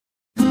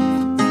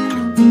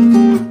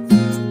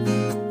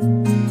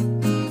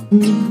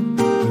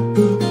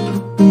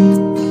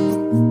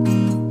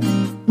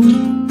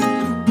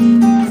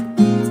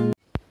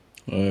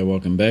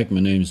back. My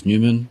name's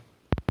Newman,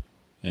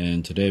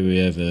 and today we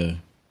have a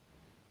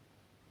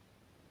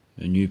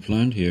new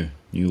plant here,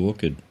 new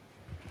orchid.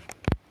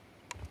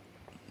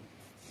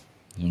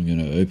 I'm going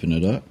to open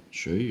it up,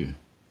 show you.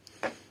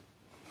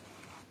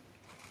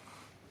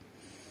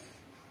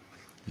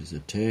 There's a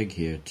tag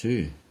here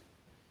too,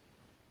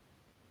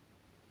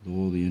 with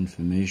all the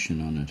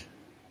information on it.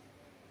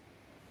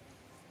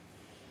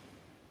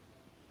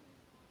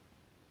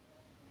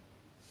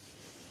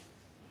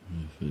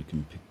 If we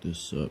can pick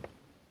this up.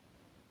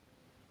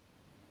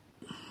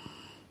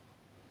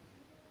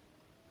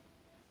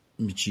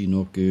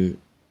 Michinoku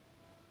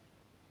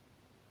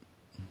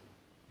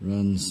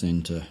Run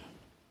Center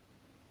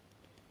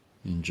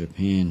in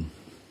Japan.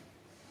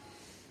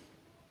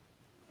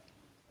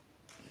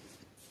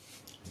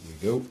 Here we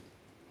go.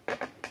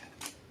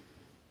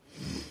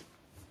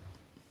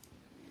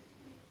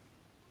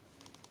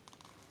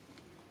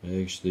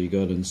 I actually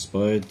got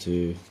inspired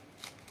to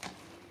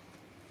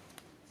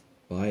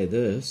buy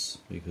this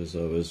because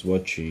I was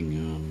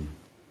watching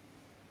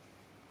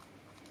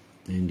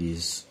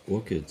Andy's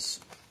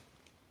Orchids,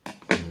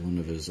 one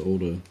of his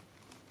older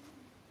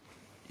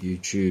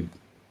YouTube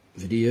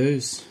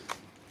videos.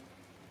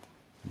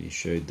 He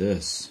showed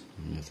this,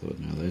 and I thought,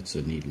 now that's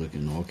a neat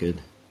looking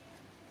orchid.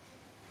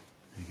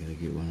 I gotta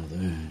get one of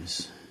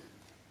those.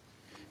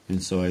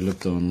 And so I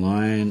looked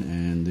online,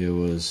 and there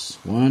was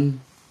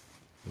one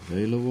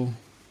available.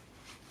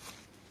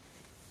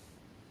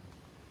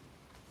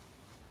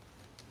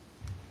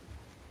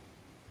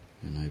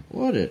 And I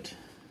bought it.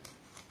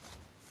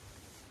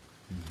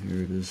 And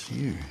here it is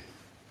here.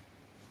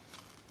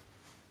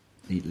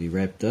 Neatly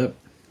wrapped up.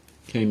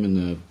 Came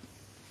in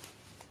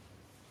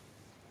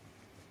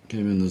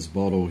this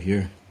bottle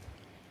here.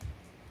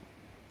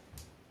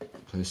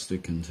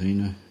 Plastic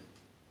container.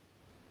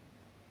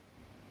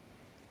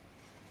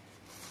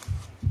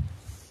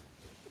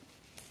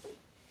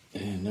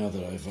 And now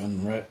that I've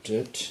unwrapped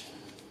it,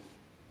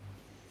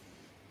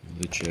 I'll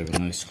let you have a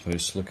nice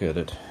close look at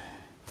it.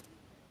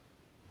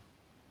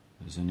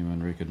 Does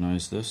anyone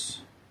recognize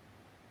this?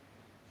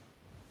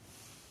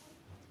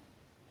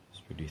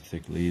 There's pretty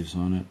thick leaves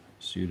on it,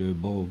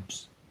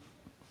 pseudobulbs.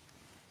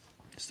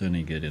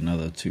 Starting to get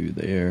another two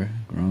there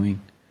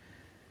growing.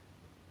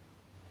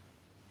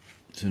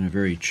 It's in a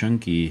very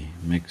chunky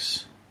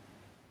mix.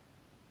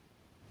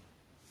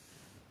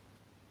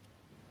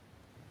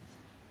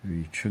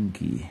 Very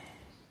chunky.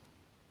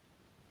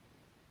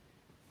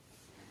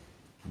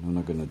 I'm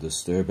not going to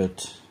disturb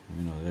it.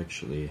 I'm going to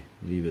actually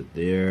leave it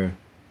there.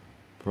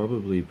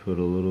 Probably put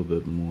a little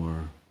bit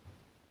more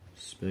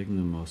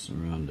sphagnum moss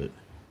around it.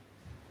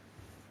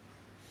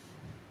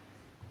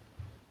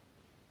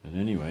 But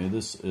anyway,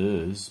 this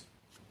is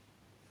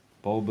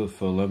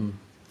Bulbophyllum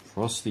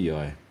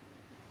frostii,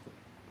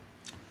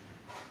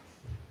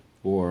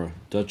 or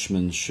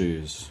Dutchman's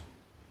shoes.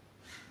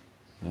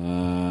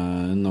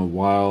 In the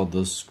wild,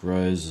 this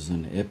grows as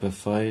an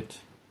epiphyte,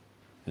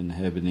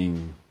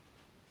 inhabiting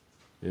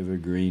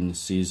evergreen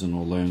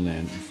seasonal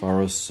lowland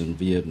forests in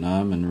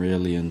Vietnam and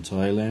rarely in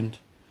Thailand.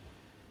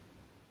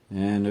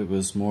 And it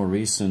was more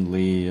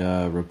recently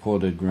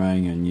reported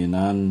growing in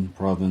Yunnan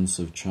province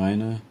of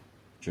China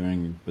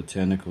during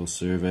botanical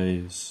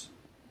surveys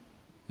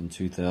in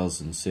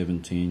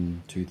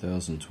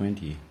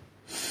 2017-2020.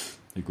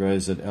 It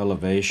grows at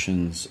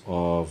elevations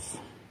of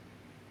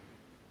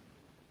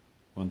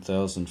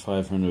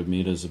 1,500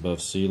 meters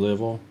above sea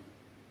level.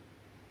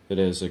 It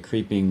has a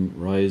creeping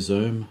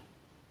rhizome,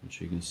 which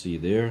you can see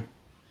there,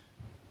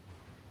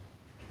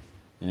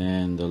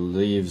 and the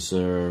leaves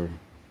are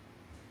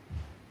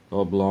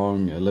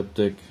oblong,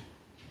 elliptic,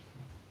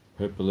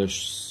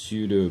 purplish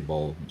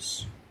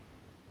pseudobulbs.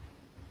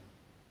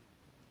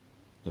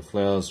 The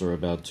flowers are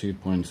about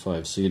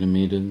 2.5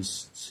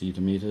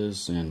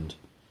 centimeters, and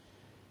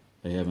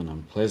they have an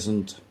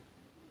unpleasant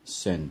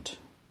scent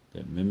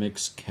that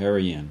mimics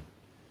carrion,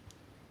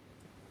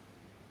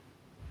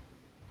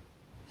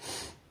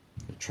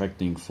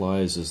 attracting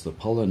flies as the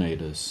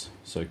pollinators.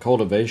 So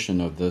cultivation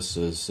of this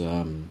is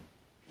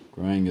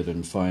growing it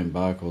in fine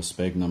bark or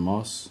sphagnum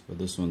moss, but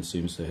this one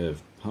seems to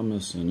have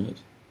pumice in it,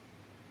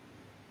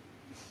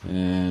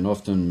 and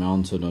often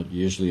mounted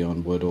usually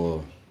on wood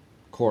or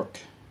cork.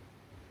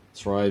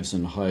 Thrives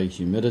in high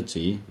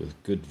humidity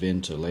with good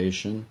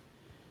ventilation,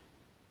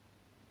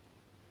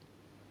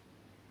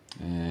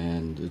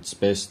 and it's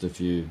best if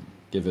you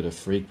give it a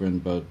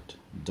frequent but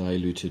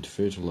diluted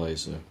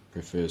fertilizer.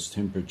 Prefers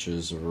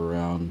temperatures of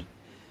around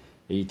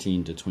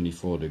 18 to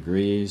 24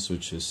 degrees,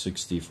 which is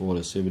 64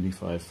 to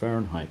 75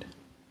 Fahrenheit.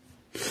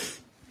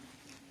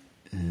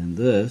 And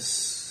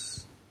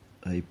this,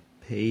 I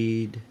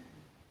paid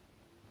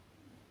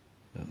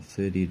about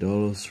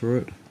 $30 for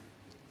it.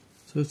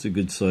 So it's a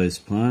good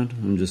sized plant.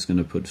 I'm just going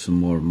to put some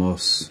more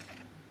moss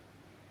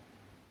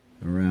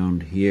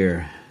around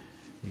here.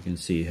 You can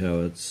see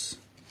how it's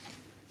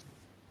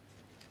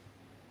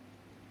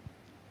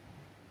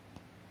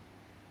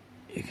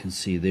you can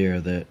see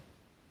there that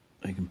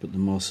I can put the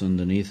moss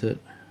underneath it,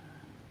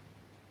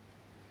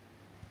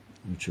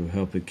 which will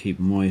help it keep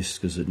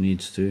moist because it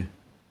needs to.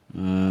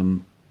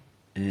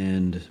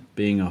 and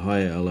being a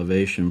higher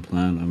elevation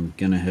plant, I'm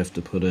gonna have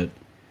to put it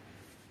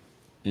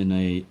in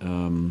a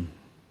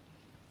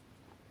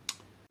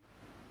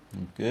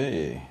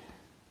okay,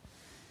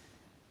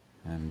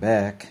 I'm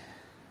back.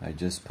 I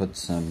just put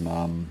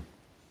some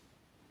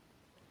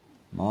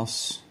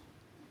moss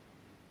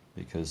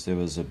because there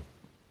was a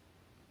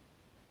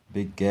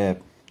big gap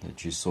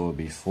that you saw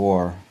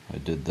before. I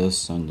did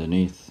this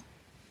underneath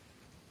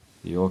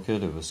the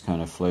orchid. It was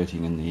kind of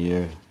floating in the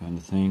air kind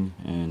of thing,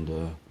 and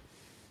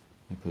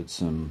I put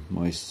some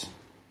moist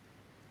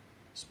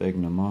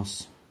sphagnum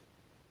moss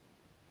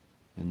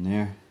in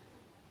there,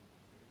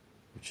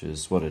 which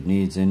is what it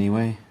needs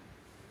anyway,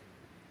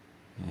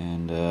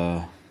 and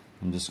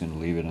I'm just going to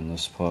leave it in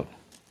this pot,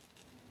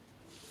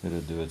 let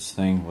it do its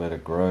thing, let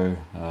it grow.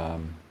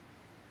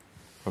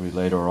 Probably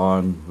later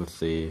on with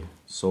the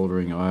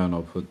soldering iron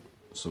I'll put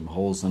some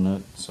holes in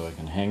it so I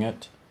can hang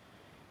it.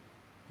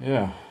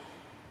 Yeah,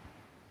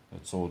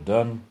 that's all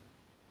done.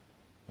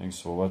 Thanks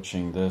for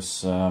watching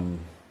this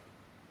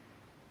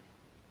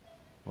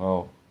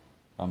well,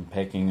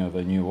 unpacking of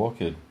a new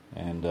orchid,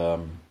 and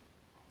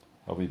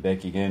I'll be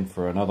back again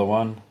for another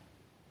one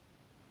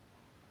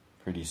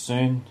pretty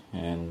soon,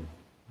 and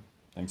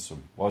thanks for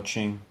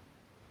watching,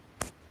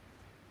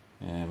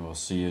 and we'll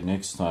see you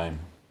next time.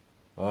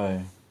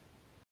 Bye.